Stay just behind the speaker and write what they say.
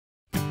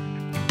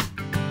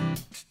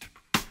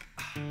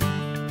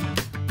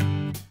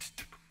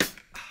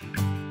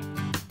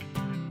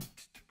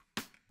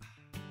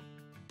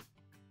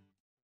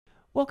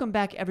Welcome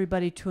back,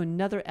 everybody, to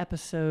another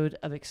episode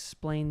of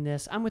Explain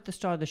This. I'm with the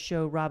star of the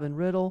show, Robin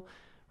Riddle.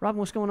 Robin,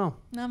 what's going on?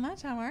 Not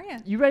much. How are you?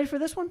 You ready for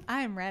this one?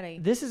 I am ready.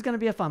 This is going to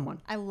be a fun one.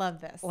 I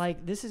love this.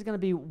 This is going to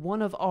be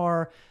one of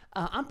our,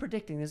 I'm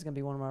predicting this is going to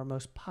be one of our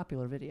most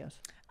popular videos.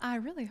 I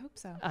really hope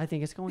so. I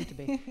think it's going to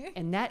be.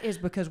 And that is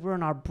because we're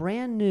in our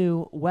brand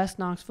new West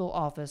Knoxville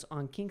office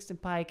on Kingston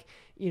Pike.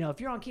 You know,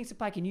 if you're on Kingston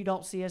Pike and you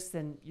don't see us,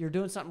 then you're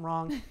doing something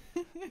wrong,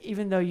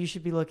 even though you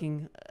should be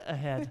looking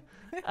ahead.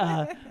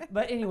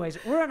 But anyways,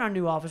 we're in our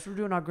new office. We're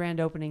doing our grand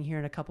opening here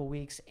in a couple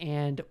weeks.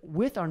 And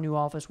with our new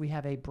office, we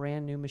have a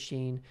brand new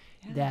machine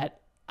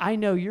that I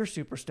know you're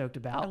super stoked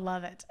about. I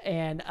love it.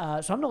 And so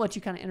I'm going to let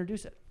you kind of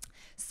introduce it.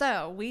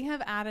 So we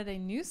have added a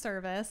new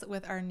service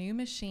with our new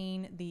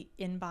machine, the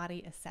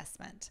InBody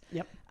assessment.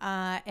 Yep.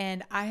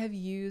 And I have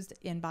used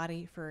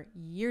InBody for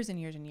years and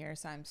years and years.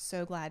 So I'm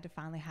so glad to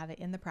finally have it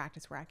in the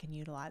practice where I can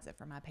utilize it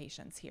for my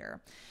patients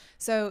here.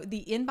 So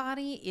the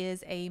InBody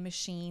is a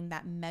machine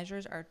that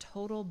measures our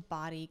total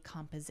body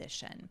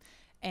composition.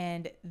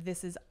 And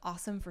this is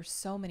awesome for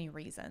so many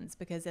reasons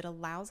because it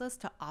allows us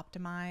to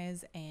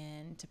optimize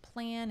and to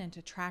plan and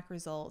to track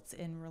results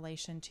in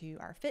relation to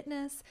our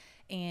fitness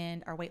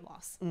and our weight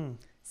loss.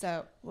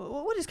 So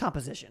what is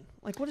composition?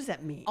 Like, what does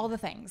that mean? all the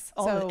things.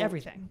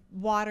 Everything.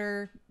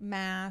 Water,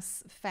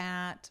 mass,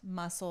 fat,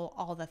 muscle,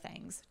 all the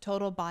things.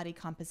 Total body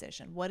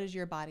composition. What is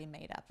your body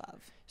made up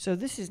of? So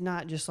this is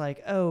not just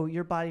like, oh,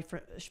 your body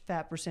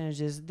fat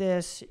percentage is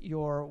this,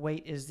 your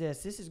weight is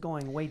this. This is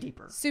going way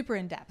deeper. Super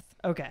in depth.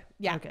 Okay.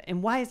 Yeah. Okay.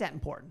 And why is that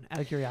important,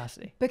 out of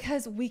curiosity?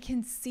 Because we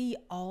can see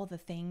all the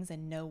things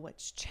and know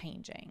what's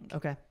changing.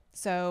 Okay.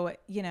 So,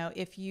 you know,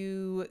 if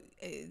you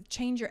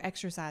change your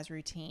exercise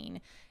routine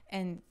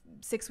and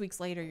 6 weeks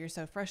later you're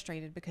so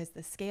frustrated because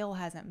the scale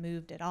hasn't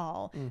moved at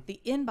all,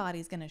 the InBody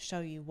is going to show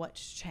you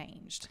what's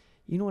changed.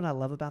 You know what I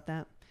love about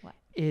that? What?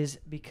 Is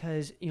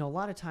because, you know, a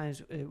lot of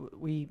times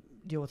we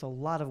deal with a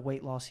lot of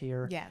weight loss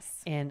here.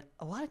 Yes. And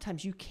a lot of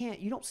times you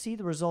don't see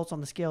the results on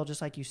the scale,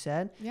 just like you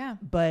said. Yeah.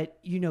 But,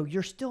 you know,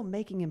 you're still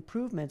making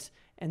improvements.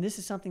 And this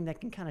is something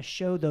that can kind of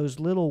show those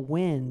little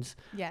wins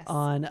Yes.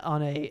 on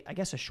a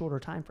shorter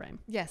time frame.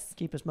 Yes.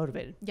 Keep us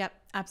motivated. Yep,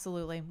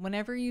 absolutely.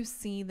 Whenever you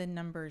see the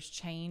numbers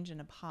change in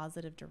a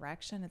positive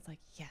direction, it's like,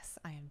 yes,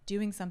 I am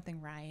doing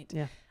something right.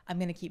 Yeah. I'm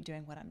going to keep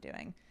doing what I'm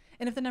doing.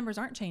 And if the numbers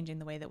aren't changing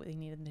the way that we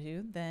need them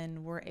to,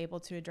 then we're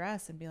able to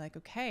address and be like,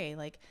 okay,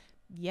 like,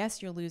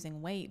 yes, you're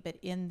losing weight, but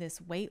in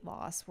this weight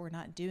loss, we're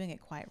not doing it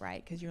quite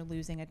right because you're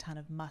losing a ton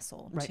of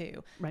muscle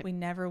too. Right. We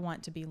never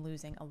want to be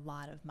losing a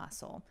lot of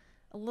muscle.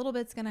 A little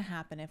bit's going to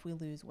happen if we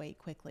lose weight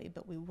quickly,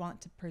 but we want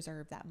to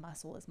preserve that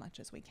muscle as much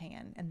as we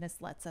can. And this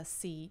lets us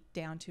see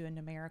down to a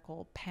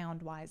numerical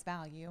pound-wise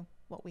value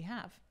what we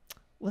have.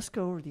 Let's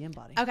go over the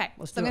InBody. Okay,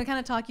 so I'm going to kind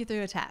of talk you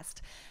through a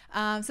test.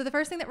 So the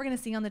first thing that we're going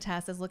to see on the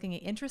test is looking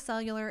at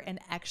intracellular and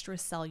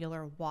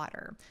extracellular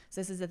water.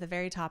 So this is at the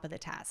very top of the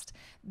test.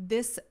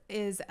 This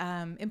is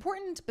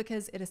important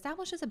because it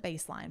establishes a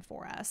baseline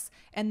for us.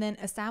 And then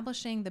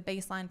establishing the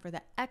baseline for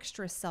the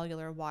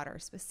extracellular water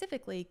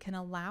specifically can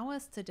allow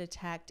us to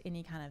detect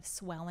any kind of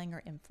swelling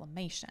or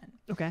inflammation.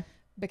 Okay.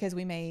 Because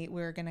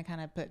we're going to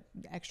kind of put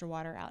extra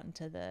water out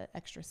into the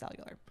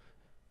extracellular.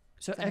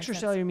 So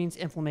extracellular means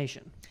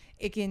inflammation.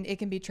 It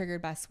can be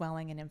triggered by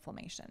swelling and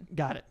inflammation.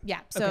 Got it.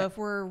 Yeah. So if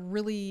we're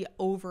really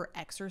over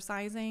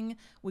exercising,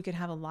 we could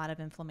have a lot of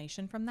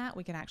inflammation from that.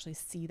 We can actually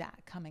see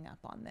that coming up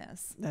on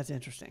this. That's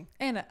interesting.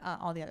 And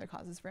all the other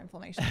causes for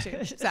inflammation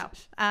too. So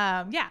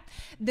yeah.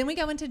 Then we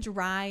go into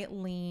dry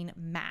lean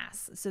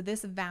mass. So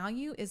this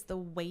value is the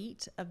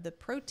weight of the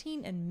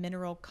protein and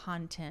mineral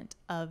content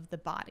of the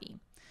body.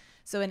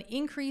 So an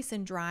increase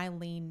in dry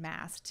lean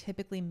mass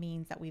typically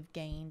means that we've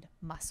gained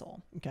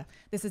muscle. Okay.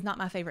 This is not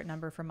my favorite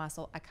number for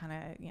muscle. I kind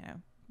of,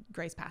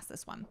 graze past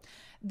this one.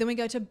 Then we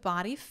go to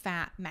body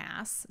fat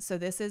mass. So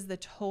this is the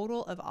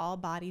total of all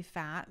body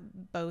fat,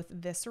 both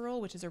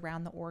visceral, which is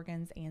around the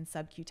organs, and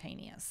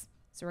subcutaneous.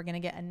 So we're going to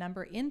get a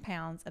number in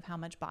pounds of how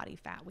much body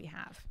fat we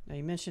have. Now,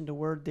 you mentioned a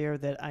word there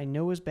that I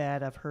know is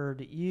bad. I've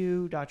heard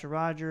you, Dr.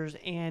 Rogers,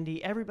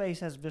 Andy, everybody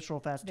says visceral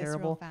fat's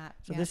terrible. Fat,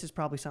 so this is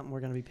probably something we're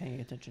going to be paying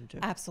attention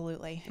to.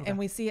 Absolutely. Okay. And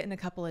we see it in a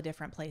couple of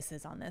different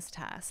places on this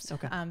test.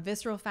 Okay.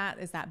 Visceral fat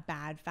is that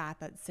bad fat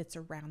that sits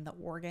around the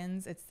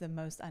organs. It's the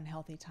most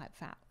unhealthy type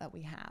fat that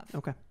we have.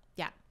 Okay.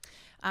 Yeah.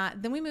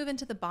 Then we move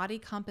into the body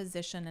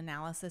composition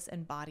analysis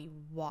and body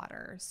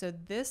water. So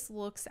this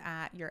looks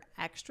at your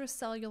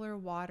extracellular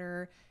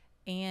water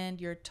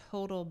and your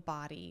total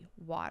body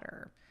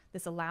water.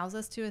 This allows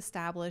us to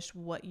establish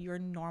what your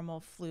normal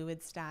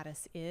fluid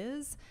status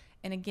is.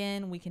 And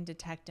again, we can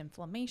detect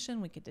inflammation.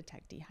 We could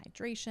detect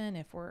dehydration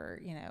if we're,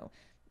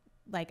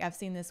 like I've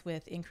seen this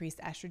with increased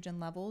estrogen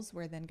levels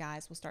where then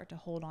guys will start to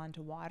hold on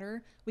to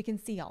water. We can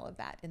see all of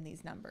that in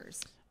these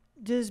numbers.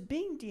 Does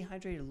being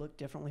dehydrated look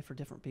differently for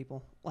different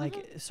people?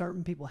 Like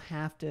certain people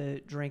have to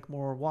drink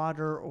more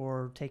water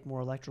or take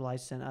more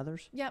electrolytes than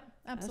others? Yep,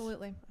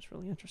 absolutely. That's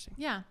really interesting.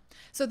 Yeah.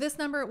 So this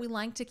number, we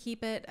like to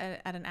keep it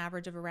at an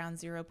average of around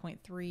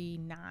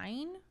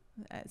 0.39,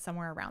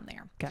 somewhere around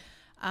there. Okay.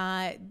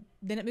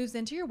 Then it moves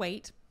into your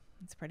weight.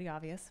 It's pretty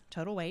obvious,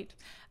 total weight.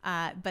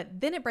 But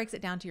then it breaks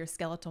it down to your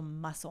skeletal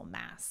muscle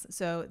mass.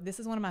 So this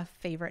is one of my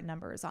favorite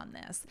numbers on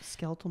this.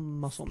 Skeletal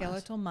muscle mass.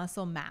 Skeletal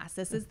muscle mass.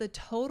 This is the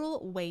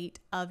total weight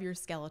of your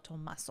skeletal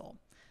muscle.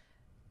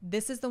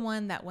 This is the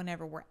one that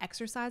whenever we're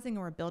exercising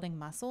or we're building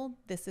muscle,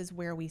 this is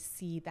where we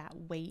see that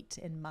weight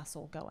in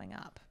muscle going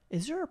up.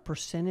 Is there a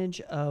percentage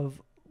of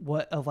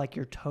like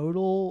your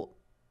total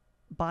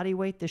body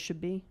weight this should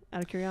be,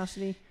 out of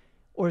curiosity?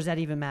 Or does that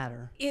even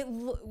matter?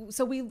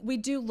 So we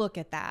do look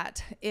at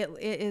that. It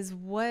is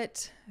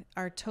what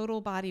our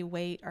total body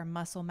weight, our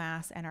muscle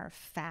mass, and our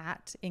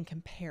fat in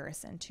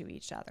comparison to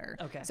each other.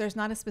 Okay. So there's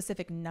not a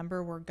specific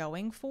number we're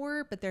going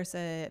for, but there's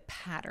a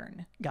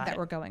pattern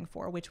we're going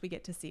for, which we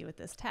get to see with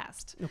this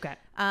test. Okay.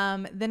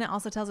 Then it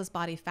also tells us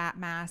body fat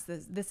mass.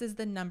 This is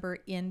the number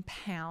in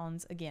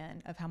pounds,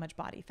 again, of how much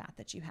body fat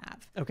that you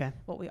have. Okay.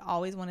 What we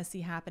always want to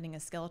see happening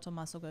is skeletal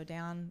muscle go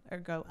down or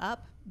go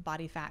up,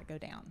 body fat go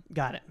down.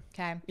 Got it.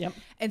 Okay. Yep.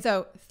 And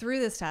so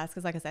through this test,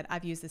 because like I said,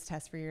 I've used this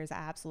test for years. I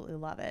absolutely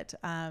love it.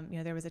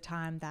 There was a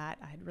time that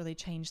I had really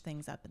changed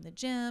things up in the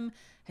gym,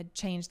 had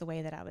changed the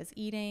way that I was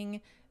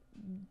eating,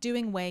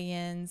 doing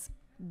weigh-ins,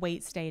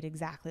 weight stayed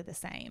exactly the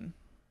same.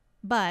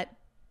 But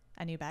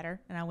I knew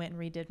better, and I went and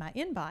redid my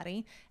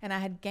InBody, and I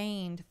had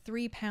gained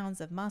 3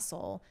 pounds of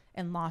muscle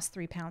and lost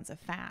 3 pounds of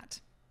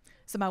fat.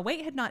 So my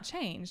weight had not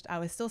changed. I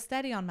was still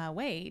steady on my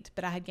weight,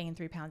 but I had gained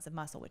 3 pounds of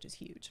muscle, which is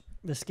huge.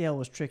 The scale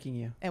was tricking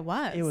you. It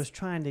was. It was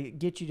trying to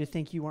get you to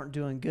think you weren't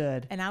doing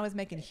good. And I was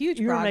making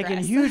huge You progress. were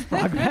making huge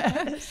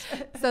progress.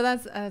 So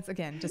that's,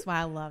 again, just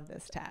why I love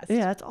this test.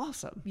 Yeah, that's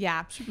awesome.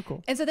 Yeah. Super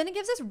cool. And so then it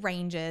gives us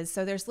ranges.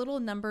 So there's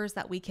little numbers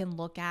that we can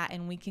look at,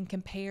 and we can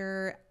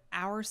compare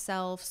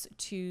ourselves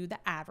to the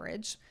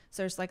average.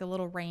 So there's like a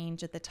little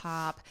range at the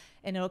top,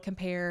 and it'll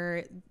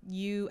compare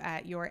you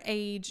at your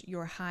age,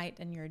 your height,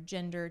 and your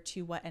gender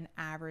to what an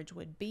average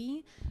would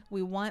be.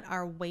 We want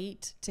our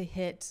weight to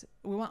hit,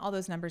 we want all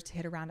those numbers to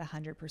hit around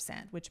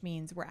 100%, which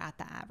means we're at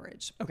the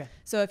average. Okay.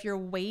 So if your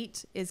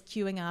weight is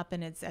queuing up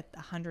and it's at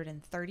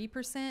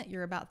 130%,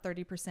 you're about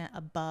 30%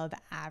 above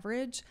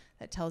average.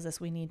 That tells us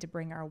we need to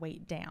bring our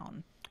weight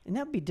down. And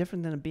that would be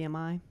different than a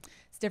BMI?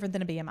 It's different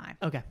than a BMI.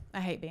 Okay.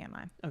 I hate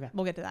BMI. Okay.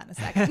 We'll get to that in a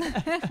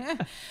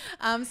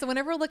second. So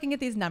whenever we're looking at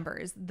these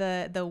numbers,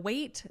 the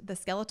weight, the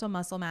skeletal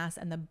muscle mass,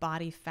 and the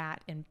body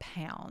fat in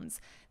pounds,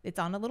 it's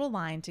on a little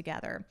line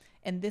together.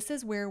 And this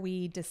is where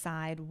we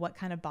decide what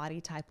kind of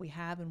body type we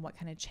have and what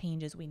kind of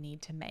changes we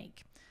need to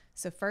make.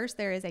 So first,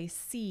 there is a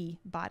C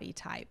body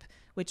type,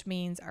 which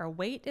means our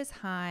weight is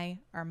high,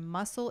 our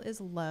muscle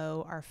is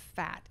low, our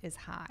fat is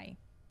high.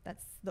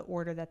 That's the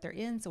order that they're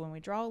in. So when we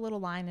draw a little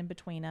line in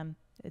between them,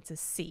 it's a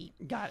C.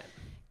 Got it.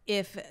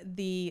 If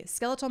the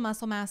skeletal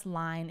muscle mass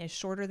line is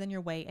shorter than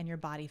your weight and your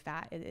body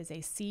fat, it is a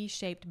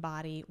C-shaped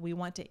body. We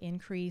want to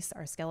increase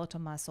our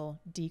skeletal muscle,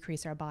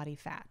 decrease our body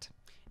fat.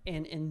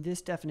 And in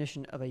this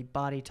definition of a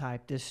body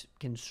type, this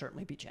can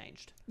certainly be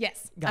changed.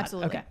 Yes, Got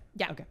absolutely. It. Okay.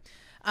 Yeah. Okay.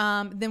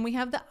 Then we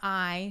have the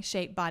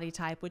I-shaped body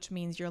type, which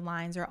means your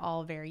lines are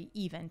all very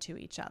even to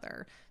each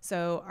other.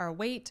 So our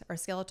weight, our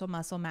skeletal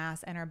muscle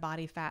mass, and our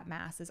body fat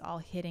mass is all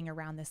hitting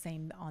around the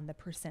same on the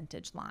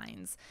percentage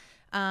lines.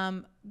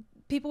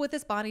 People with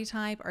this body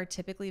type are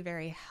typically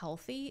very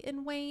healthy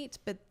in weight,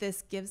 but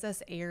this gives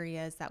us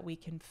areas that we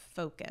can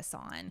focus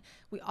on.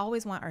 We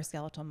always want our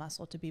skeletal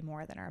muscle to be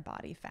more than our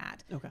body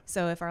fat. Okay.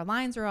 So if our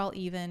lines are all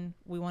even,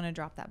 we want to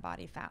drop that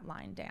body fat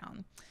line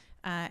down.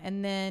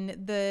 And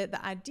then the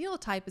ideal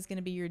type is going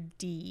to be your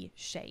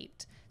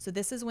D-shaped. So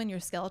this is when your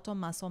skeletal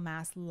muscle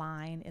mass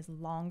line is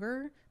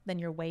longer than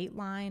your weight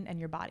line and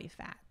your body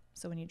fat.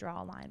 So when you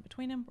draw a line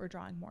between them, we're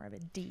drawing more of a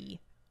D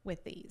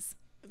with these.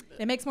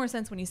 It makes more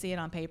sense when you see it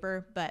on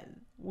paper, but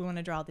we want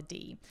to draw the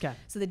D. Okay.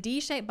 So the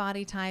D-shaped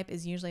body type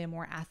is usually a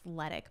more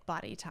athletic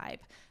body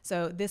type.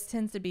 So this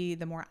tends to be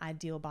the more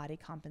ideal body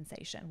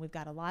compensation. We've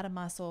got a lot of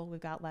muscle, we've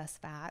got less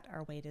fat,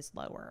 our weight is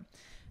lower.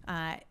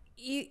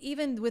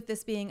 Even with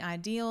this being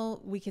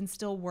ideal, we can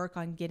still work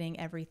on getting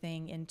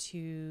everything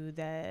into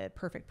the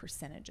perfect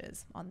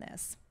percentages on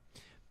this.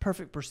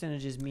 Perfect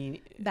percentages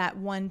mean that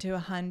 1 to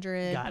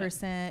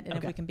 100%, and Okay.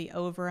 if we can be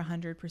over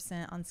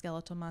 100% on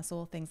skeletal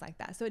muscle, things like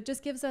that. So it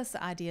just gives us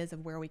ideas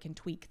of where we can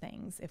tweak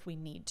things if we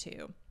need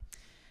to.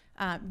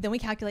 Then we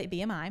calculate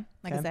BMI.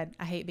 Like I said,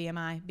 I hate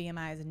BMI.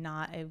 BMI is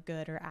not a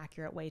good or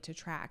accurate way to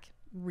track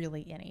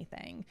really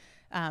anything.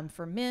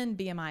 For men,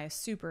 BMI is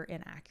super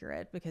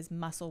inaccurate because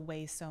muscle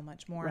weighs so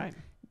much more. Right.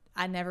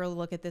 I never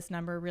look at this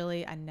number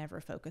really. I never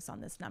focus on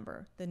this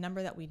number. The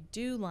number that we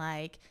do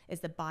like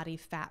is the body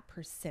fat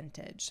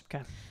percentage.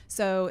 Okay.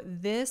 So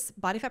this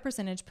body fat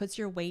percentage puts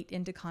your weight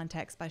into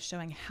context by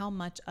showing how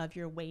much of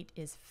your weight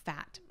is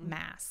fat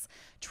mass.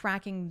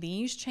 Tracking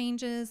these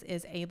changes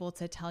is able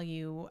to tell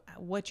you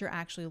what you're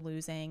actually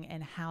losing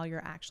and how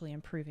you're actually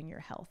improving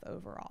your health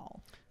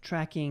overall.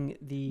 Tracking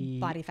the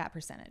Body fat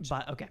percentage.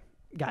 Okay.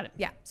 Got it.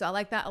 Yeah. So I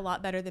like that a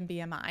lot better than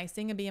BMI.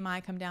 Seeing a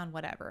BMI come down,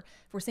 whatever.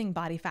 If we're seeing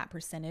body fat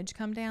percentage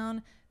come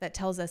down, that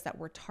tells us that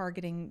we're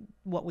targeting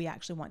what we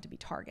actually want to be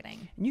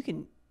targeting. And you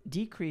can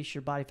decrease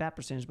your body fat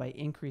percentage by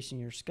increasing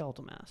your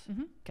skeletal mass.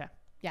 Okay.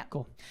 Yeah.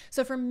 Cool.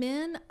 So for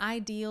men,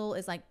 ideal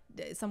is like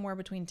somewhere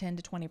between 10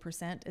 to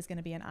 20% is going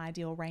to be an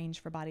ideal range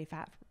for body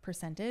fat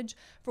percentage.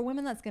 For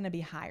women, that's going to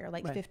be higher,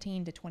 like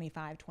 15 to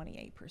 25,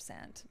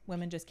 28%.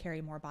 Women just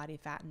carry more body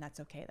fat, and that's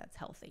okay. That's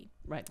healthy.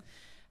 Right.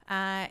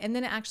 And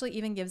then it actually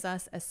even gives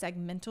us a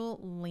segmental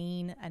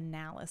lean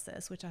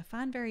analysis, which I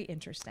find very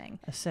interesting.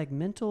 A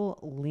segmental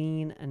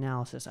lean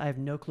analysis. I have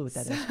no clue what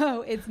that is.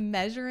 So it's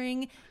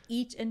measuring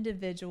each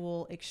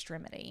individual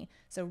extremity.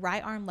 So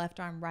right arm,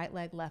 right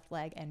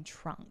leg, and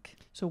trunk.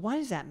 So why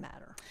does that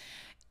matter?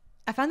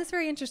 I find this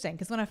very interesting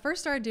because when I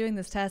first started doing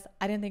this test,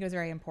 I didn't think it was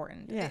very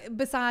important. Yeah.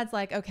 Besides,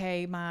 like,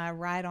 okay, my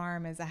right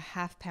arm is a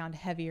half pound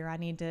heavier. I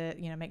need to,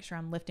 make sure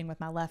I'm lifting with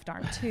my left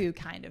arm too,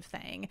 kind of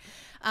thing.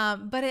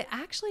 But it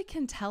actually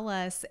can tell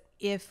us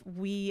if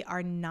we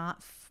are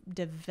not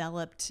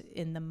developed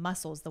in the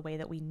muscles the way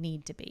that we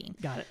need to be.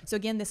 Got it. So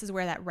again, this is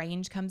where that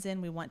range comes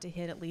in. We want to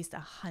hit at least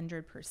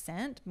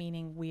 100%,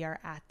 meaning we are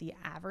at the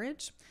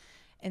average.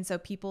 And so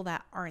people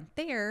that aren't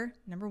there,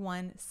 number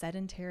one,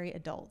 sedentary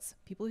adults,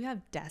 people who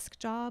have desk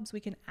jobs, we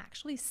can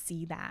actually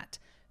see that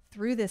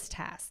through this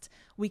test.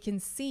 We can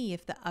see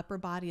if the upper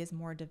body is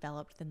more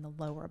developed than the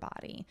lower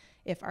body.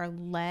 If our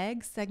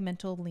leg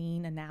segmental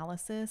lean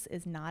analysis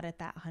is not at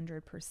that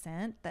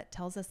 100%, that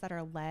tells us that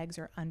our legs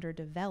are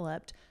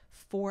underdeveloped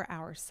for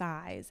our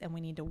size, and we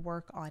need to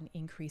work on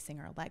increasing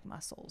our leg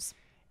muscles.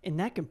 And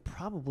that can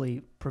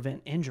probably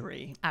prevent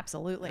injury.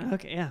 Absolutely.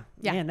 Okay. Yeah.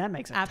 Man, that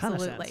makes a ton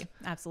of sense.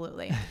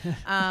 Absolutely.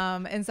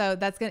 And so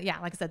that's going to,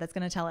 like I said, that's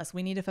going to tell us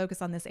we need to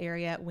focus on this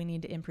area. We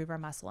need to improve our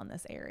muscle in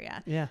this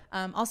area. Yeah.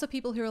 Also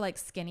people who are like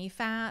skinny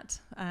fat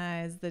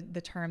is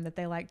the term that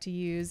they like to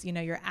use.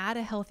 You're at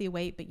a healthy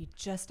weight, but you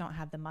just don't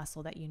have the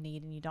muscle that you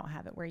need, and you don't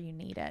have it where you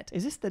need it.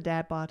 Is this the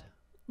dad bod?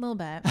 A little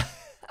bit.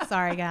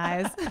 Sorry,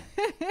 guys.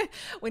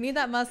 We need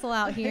that muscle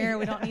out here.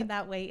 We don't need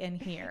that weight in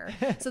here.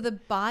 So the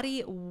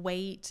body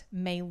weight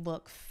may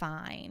look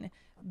fine,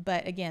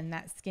 but again,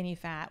 that skinny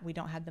fat, we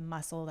don't have the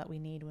muscle that we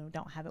need. We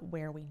don't have it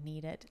where we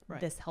need it.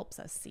 Right. This helps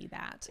us see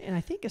that. And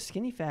I think a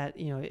skinny fat,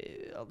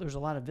 there's a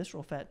lot of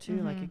visceral fat too.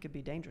 Like it could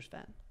be dangerous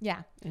fat.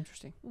 Yeah.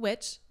 Interesting.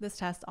 Which this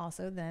test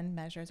also then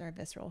measures our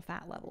visceral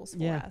fat levels for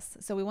Yeah. us.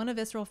 So we want a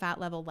visceral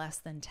fat level less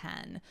than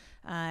 10.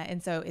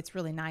 And so it's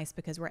really nice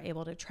because we're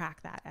able to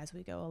track that as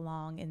we go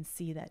along and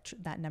see that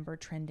that number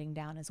trending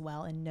down as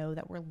well, and know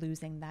that we're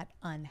losing that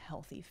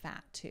unhealthy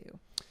fat too.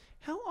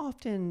 How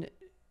often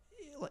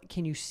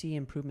can you see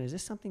improvement? Is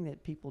this something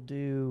that people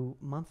do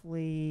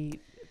monthly,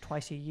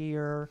 twice a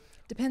year?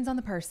 Depends on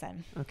the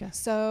person. Okay.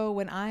 So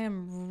when I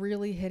am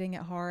really hitting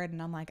it hard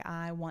and I'm like,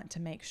 I want to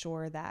make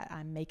sure that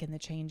I'm making the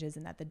changes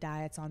and that the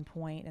diet's on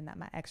point and that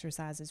my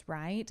exercise is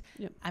right,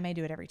 Yep. I may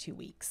do it every 2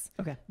 weeks.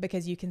 Okay.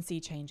 Because you can see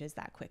changes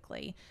that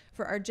quickly.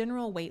 For our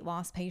general weight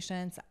loss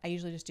patients, I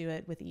usually just do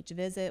it with each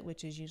visit,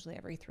 which is usually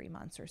every 3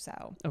 months or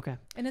so. Okay.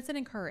 And it's an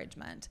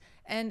encouragement.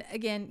 And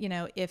again,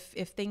 if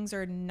things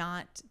are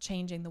not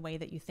changing the way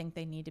that you think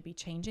they need to be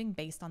changing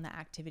based on the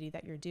activity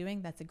that you're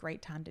doing, that's a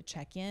great time to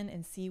check in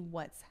and see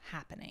what's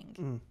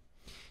happening.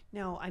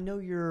 Now, I know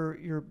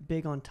you're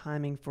big on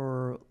timing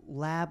for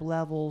lab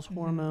levels,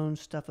 hormones,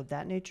 stuff of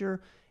that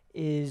nature.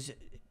 Is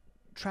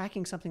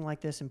tracking something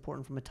like this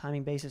important from a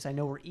timing basis? I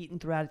know we're eating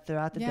throughout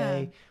the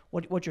day.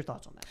 What's your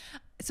thoughts on that?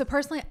 So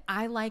personally,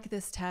 I like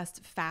this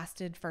test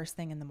fasted first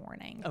thing in the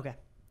morning. Okay.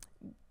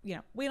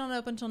 We don't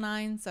open until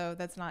 9, so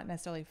that's not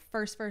necessarily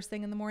first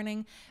thing in the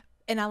morning.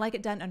 And I like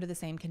it done under the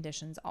same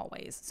conditions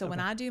always. So when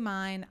I do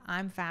mine,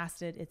 I'm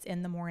fasted. It's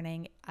in the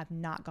morning. I've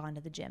not gone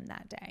to the gym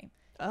that day.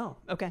 Oh,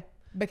 okay.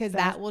 Because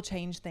that will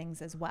change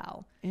things as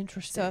well.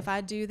 Interesting. So if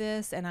I do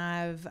this and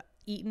I've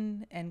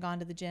eaten and gone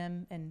to the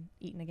gym and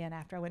eaten again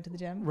after I went to the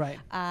gym, right.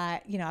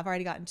 I've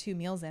already gotten 2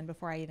 meals in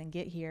before I even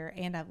get here,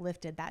 and I've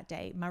lifted that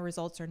day, my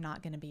results are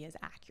not going to be as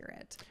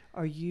accurate.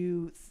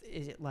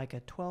 Is it like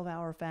a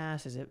 12-hour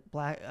fast? Is it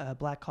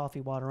black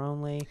coffee, water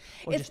only?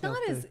 Or It's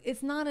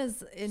not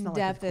as in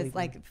depth as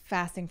like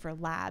fasting for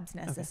labs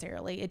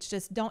necessarily. Okay. It's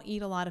just don't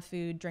eat a lot of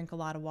food, drink a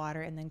lot of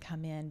water, and then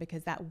come in,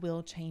 because that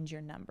will change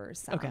your numbers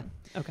some. Okay.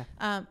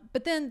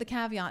 But then the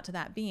caveat to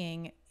that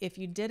being, if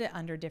you did it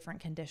under different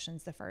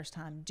conditions the first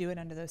time, do it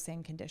under those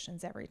same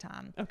conditions every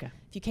time. Okay.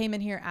 If you came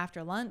in here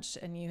after lunch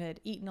and you had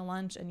eaten a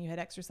lunch and you had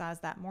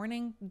exercised that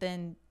morning,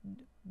 then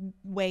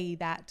weigh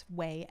that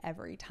way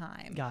every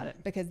time. Got it.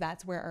 Because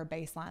that's where our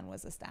baseline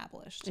was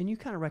established. And you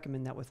kind of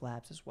recommend that with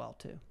labs as well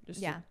too.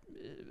 Just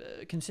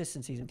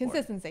consistency is important.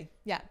 Consistency.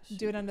 Yeah.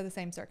 Do it under the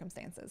same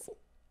circumstances.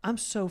 I'm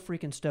so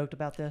freaking stoked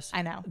about this.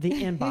 I know. The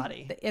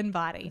InBody. The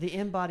InBody. The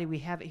InBody, we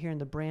have it here in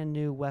the brand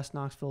new West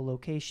Knoxville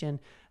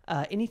location.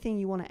 Anything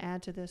you want to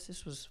add to this?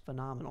 This was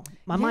phenomenal.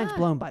 My mind's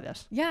blown by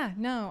this. Yeah,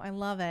 no, I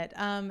love it.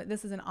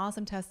 This is an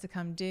awesome test to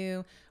come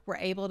do. We're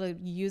able to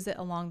use it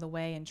along the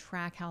way and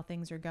track how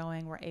things are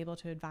going. We're able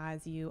to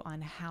advise you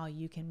on how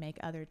you can make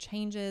other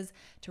changes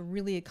to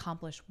really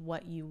accomplish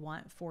what you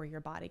want for your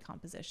body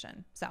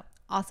composition. So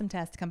awesome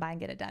test to come by and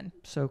get it done.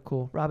 So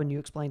cool. Robin, you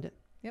explained it.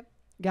 Yep.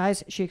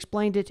 Guys, she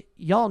explained it.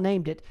 Y'all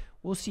named it.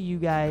 We'll see you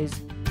guys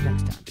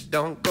next time.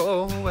 Don't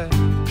go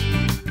away.